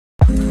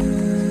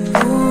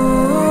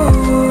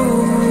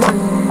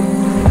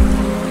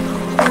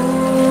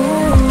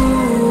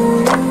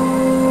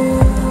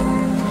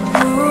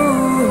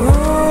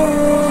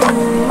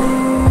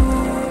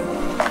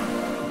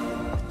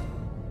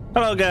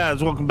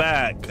guys, welcome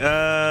back.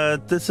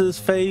 This is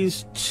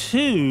phase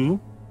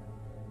 2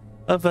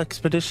 of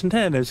Expedition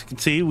 10. As you can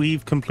see,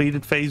 we've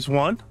completed phase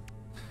 1.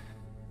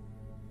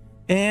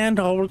 And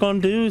all we're going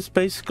to do is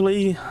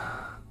basically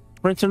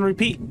rinse and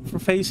repeat for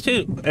phase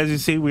 2. As you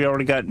see, we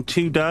already gotten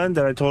 2 done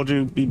that I told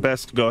you it'd be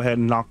best to go ahead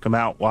and knock them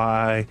out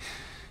while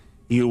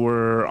you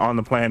were on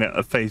the planet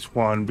of phase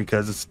 1,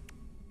 because it's the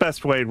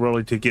best way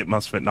really to get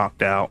most of it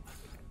knocked out.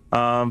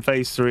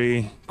 Phase 3,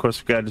 of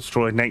course, we've got to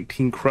destroy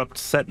 19 corrupt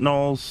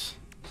sentinels.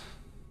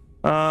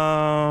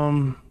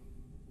 Communing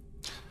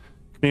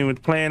with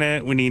the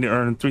planet, we need to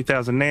earn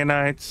 3,000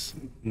 nanites.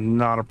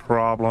 Not a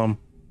problem.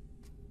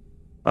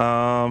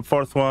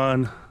 Fourth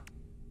one,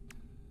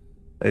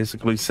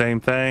 basically same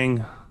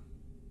thing.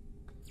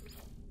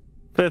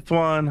 Fifth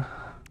one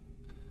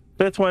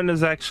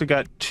has actually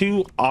got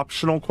 2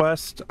 optional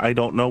quests. I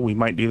don't know, we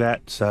might do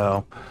that.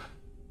 So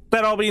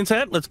that all being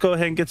said, let's go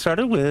ahead and get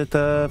started with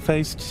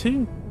phase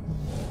 2.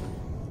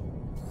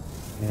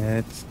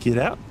 Let's get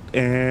out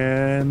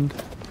and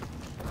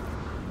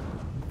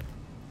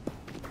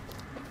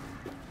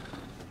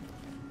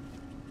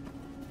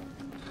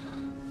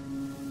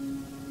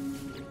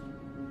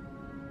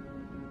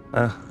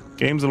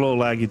game's a little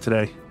laggy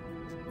today.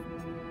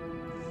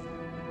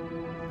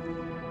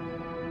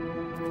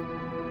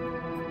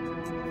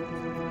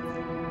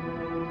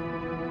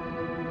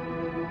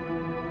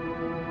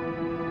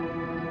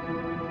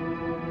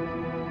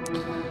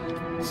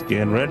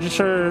 Scan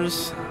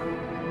registers.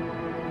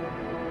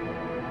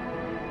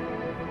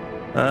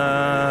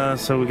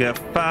 So we got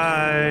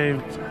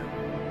 5.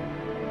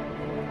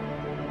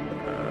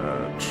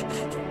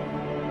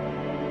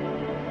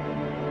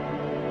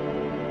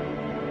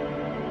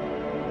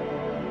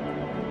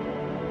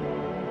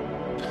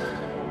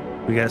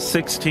 We got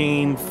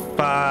 16,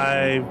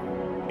 5,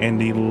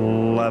 and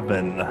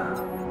 11.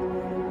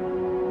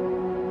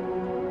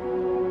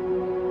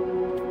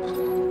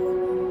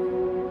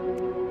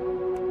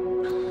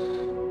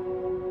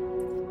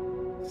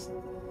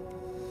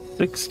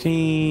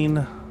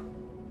 $16,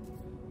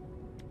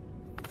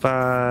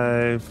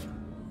 5,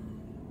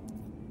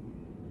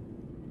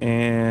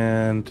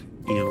 and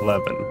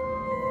 11.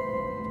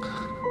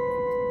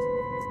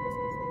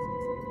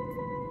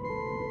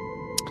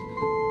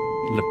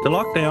 Lift the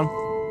lockdown.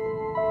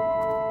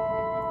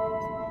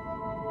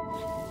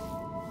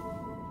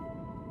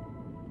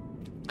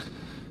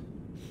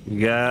 We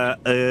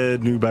got a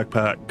new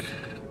backpack.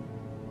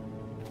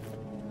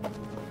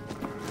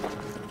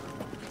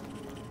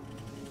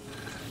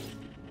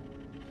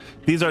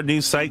 These are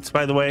new sites,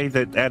 by the way,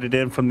 that added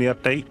in from the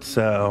update,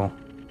 so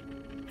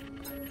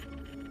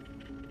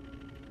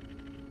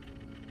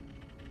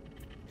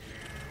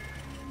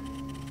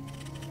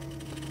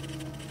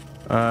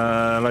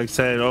like I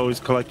said, always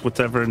collect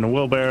whatever in the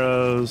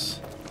wheelbarrows.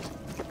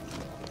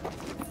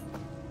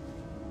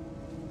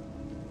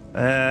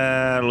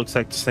 Looks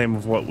like the same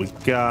of what we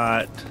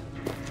got.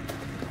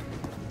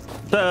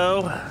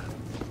 So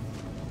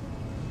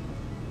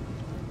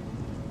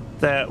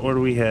that, where are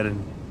we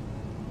heading?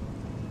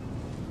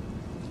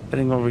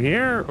 Heading over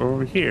here or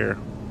over here?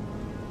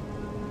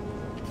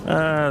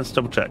 Let's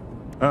double check.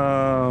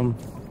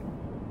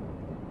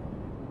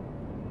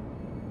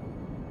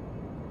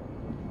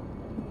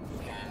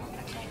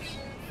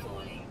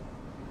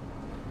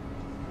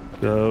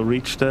 Go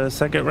reach the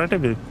second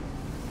rendezvous.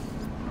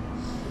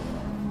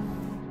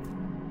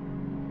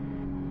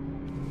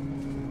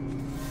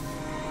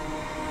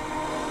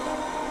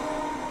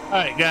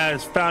 Alright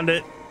guys, found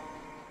it.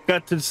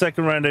 Got to the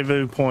second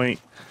rendezvous point.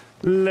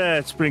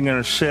 Let's bring in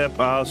our ship.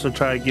 I also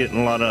try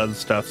getting a lot of other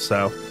stuff,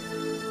 so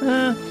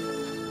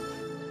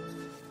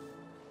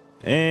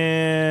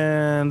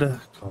and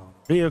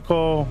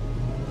vehicle.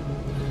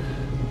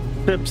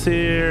 Ship's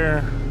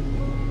here.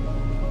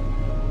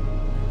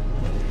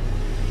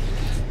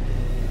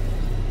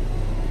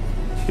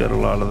 Got a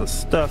lot of the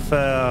stuff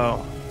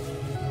out.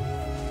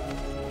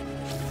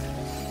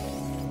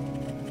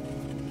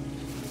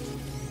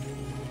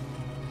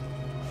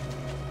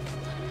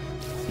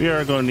 We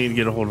are going to need to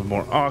get a hold of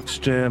more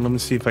oxygen. Let me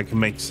see if I can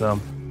make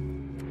some.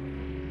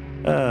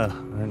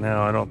 Right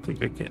now I don't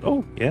think I can.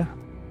 Oh, yeah.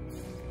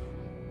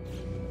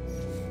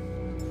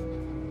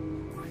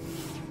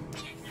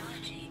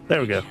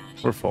 There we go.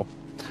 We're full.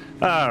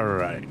 All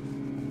right.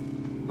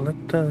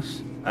 Let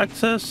us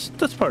access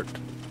this part.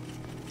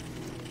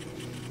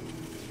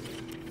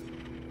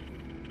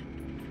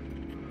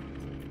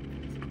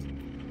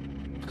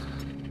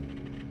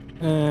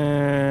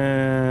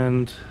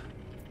 And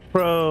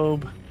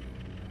probe.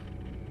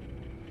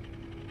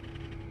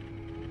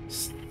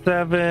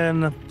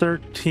 7,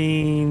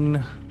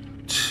 13,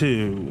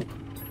 2.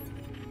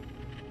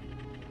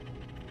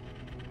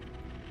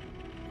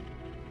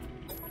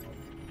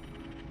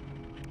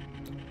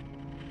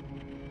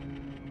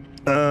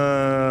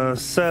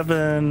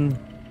 Seven,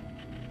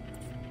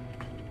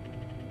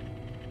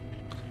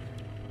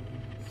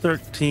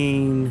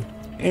 13,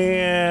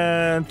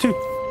 and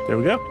 2. There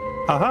we go.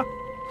 Haha.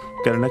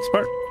 Got an next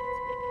part.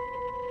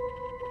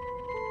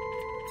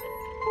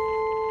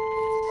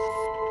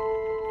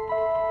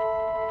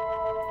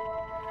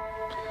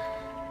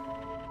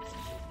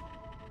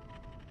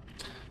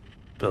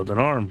 Build an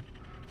arm.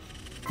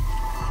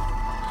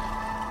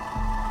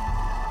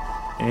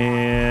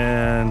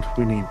 And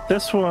we need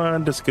this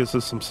one. This gives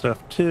us some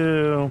stuff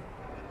too.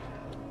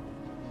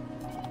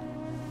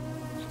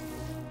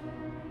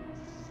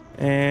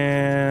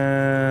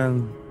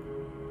 And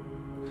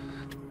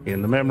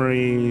in the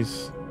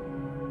memories.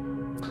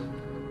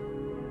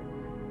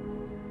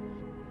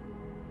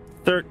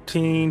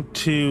 13,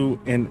 2,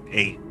 and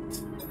 8.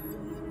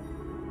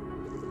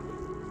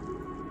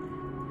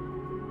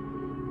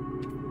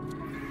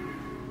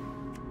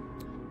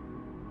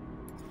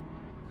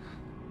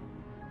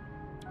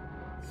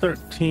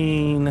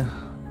 Thirteen,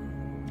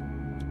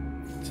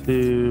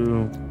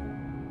 2,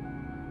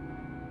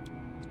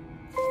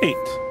 8.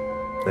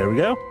 There we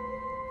go.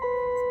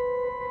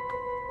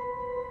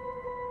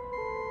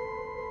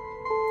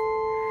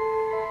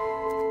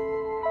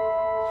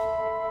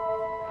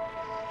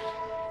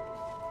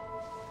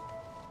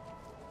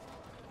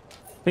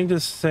 I think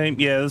it's the same.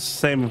 Yeah, it's the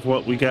same of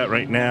what we got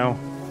right now.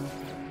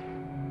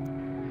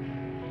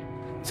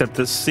 Except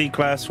this C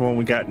class one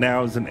we got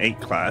now is an A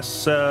class,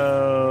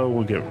 so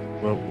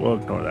we'll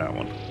ignore that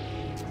one.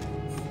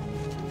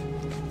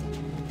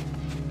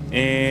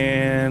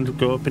 And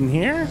go up in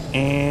here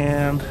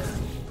and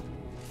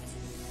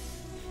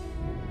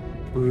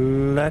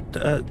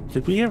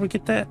did we ever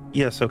get that?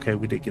 Yes, okay,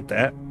 we did get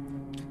that.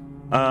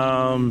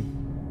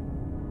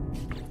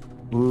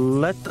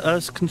 Let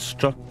us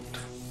construct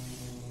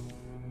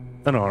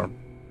an arm.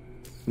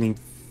 Need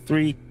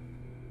 3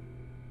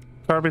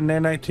 carbon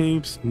nanite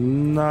tubes,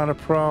 not a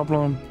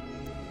problem.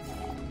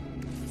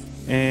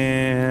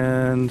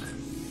 And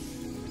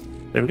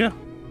there we go,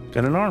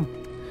 got an arm.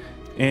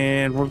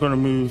 And we're going to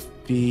move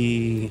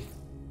the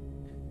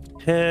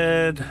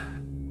head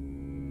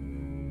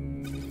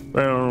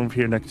right over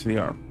here next to the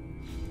arm.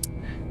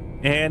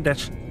 And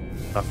that's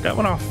knock that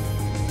one off.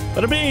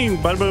 Bada bing,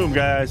 bada boom,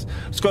 guys.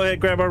 Let's go ahead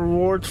and grab our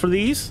rewards for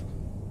these.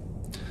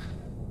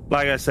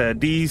 Like I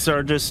said, these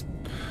are just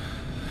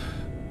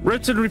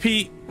rinse and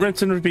repeat,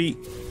 rinse and repeat.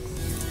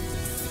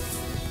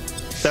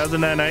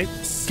 1,000 nanite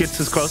gets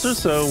us closer,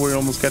 so we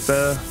almost got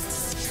the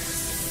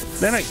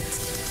nanite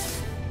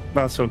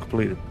milestone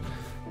completed.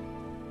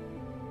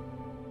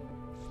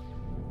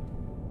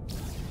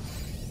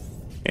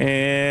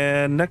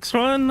 And next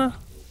one,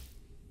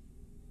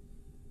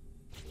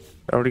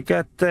 already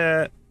got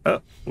that.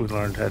 Oh, we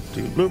learned how to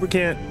do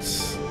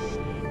lubricants.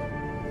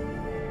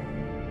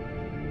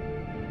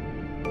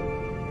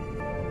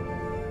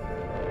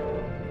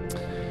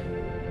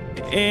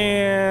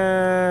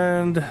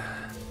 And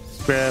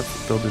grab,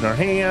 build in our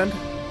hand.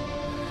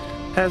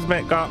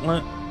 Hazmat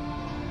gauntlet.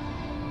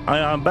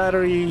 Ion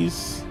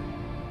batteries.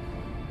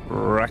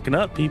 Racking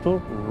up, people.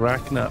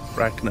 Racking up,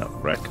 racking up,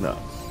 racking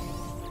up.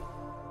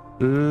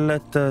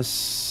 Let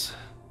us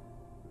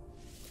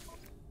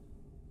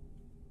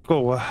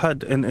go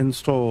ahead and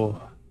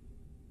install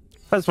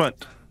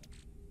hazmat.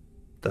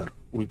 There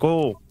we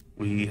go.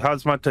 We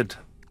hazmated.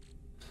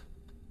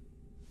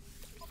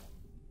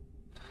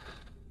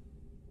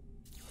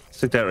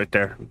 Stick that right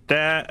there.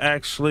 That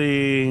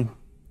actually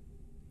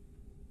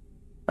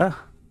a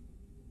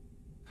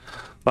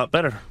lot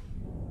better.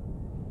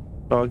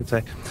 That's all I can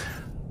say.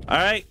 All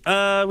right,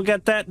 we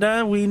got that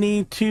done. We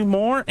need 2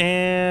 more,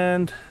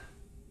 and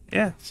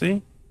yeah,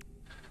 see,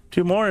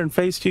 2 more, and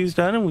phase 2's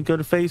done, and we go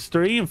to phase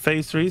 3, and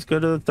phase 3's go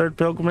to the 3rd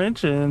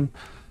pilgrimage and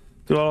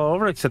do it all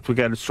over. Except we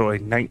got to destroy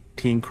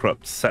 19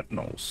 corrupt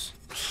sentinels.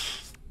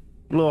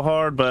 A little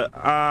hard, but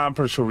I'm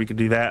pretty sure we could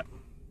do that.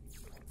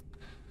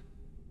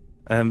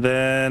 And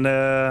then,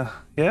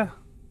 yeah.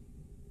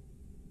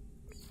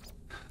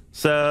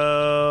 So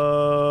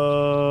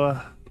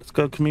let's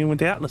go commune with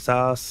the Atlas.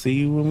 I'll see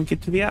you when we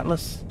get to the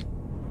Atlas.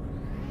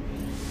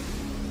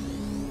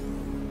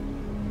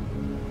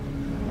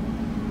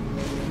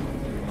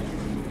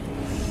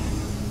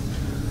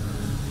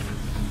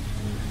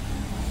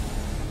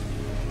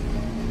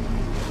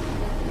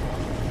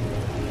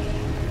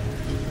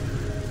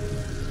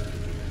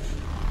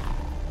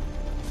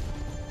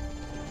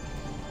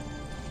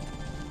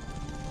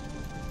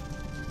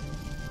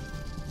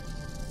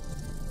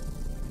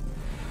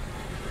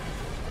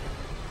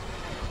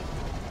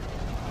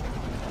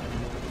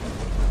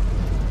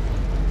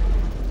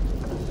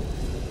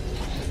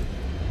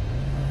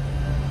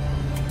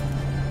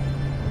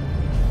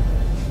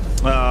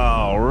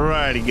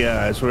 Alrighty,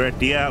 guys, we're at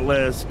the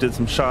Atlas. Did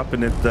some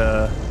shopping at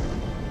the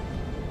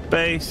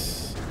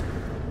base.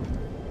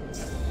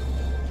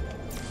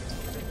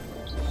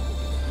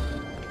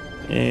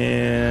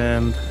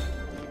 And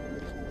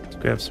let's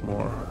grab some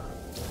more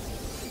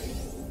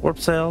warp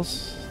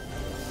cells.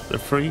 They're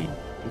free.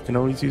 We can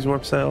always use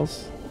warp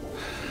cells.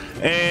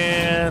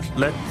 And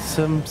let's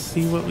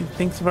see what we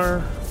think of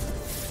our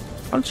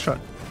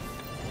construct.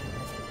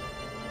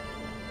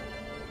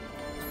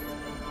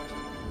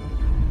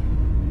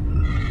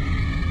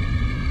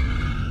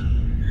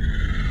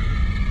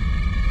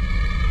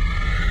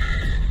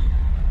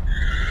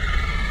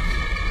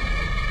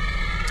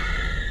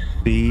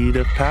 Speed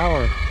of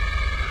power.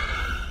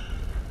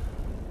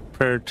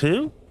 Prayer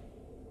 2.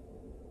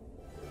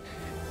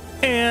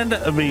 And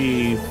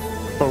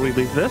before we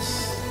leave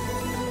this,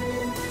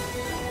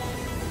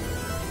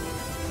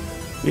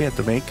 we have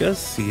to make a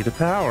seat of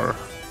power.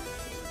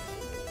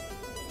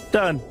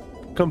 Done.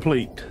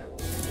 Complete.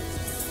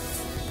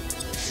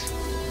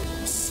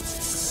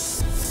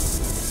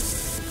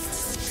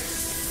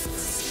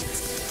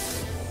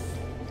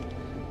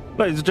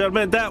 Ladies and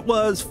gentlemen, that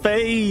was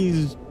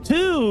phase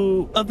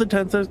 2 of the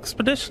 10th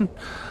expedition.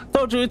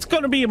 Told you it's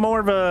going to be more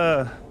of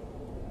a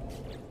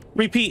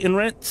repeat and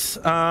rinse,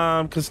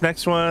 because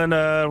next one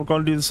we're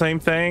going to do the same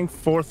thing.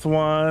 Fourth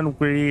one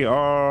we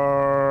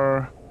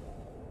are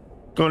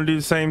going to do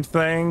the same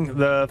thing.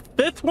 The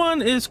fifth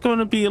one is going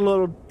to be a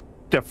little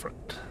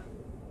different.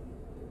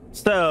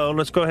 So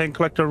let's go ahead and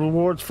collect our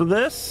rewards for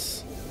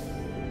this.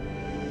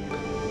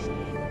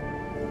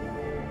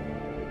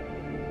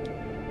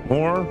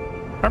 More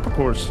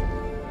hypercores.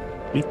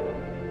 We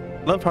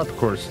love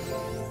hypercores.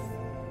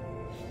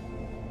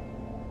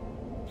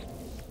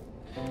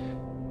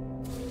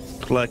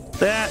 Collect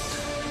that.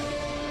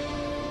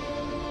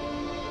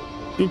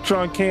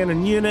 Neutron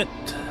cannon unit.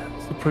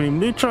 Supreme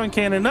neutron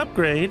cannon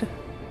upgrade.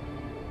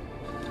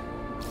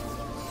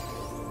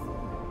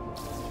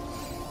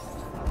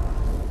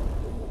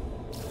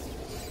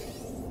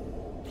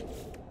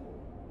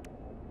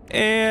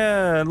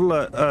 And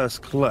let us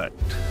collect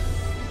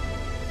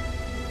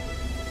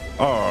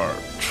our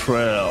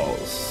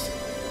trails.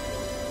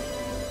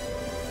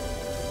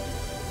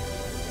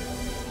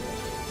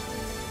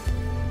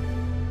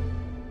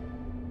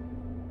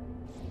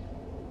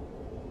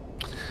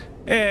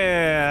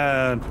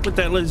 And with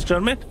that, ladies and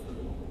gentlemen,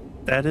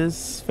 that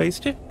is phase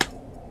 2.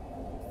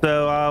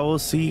 So I will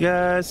see you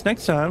guys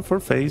next time for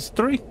phase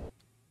 3.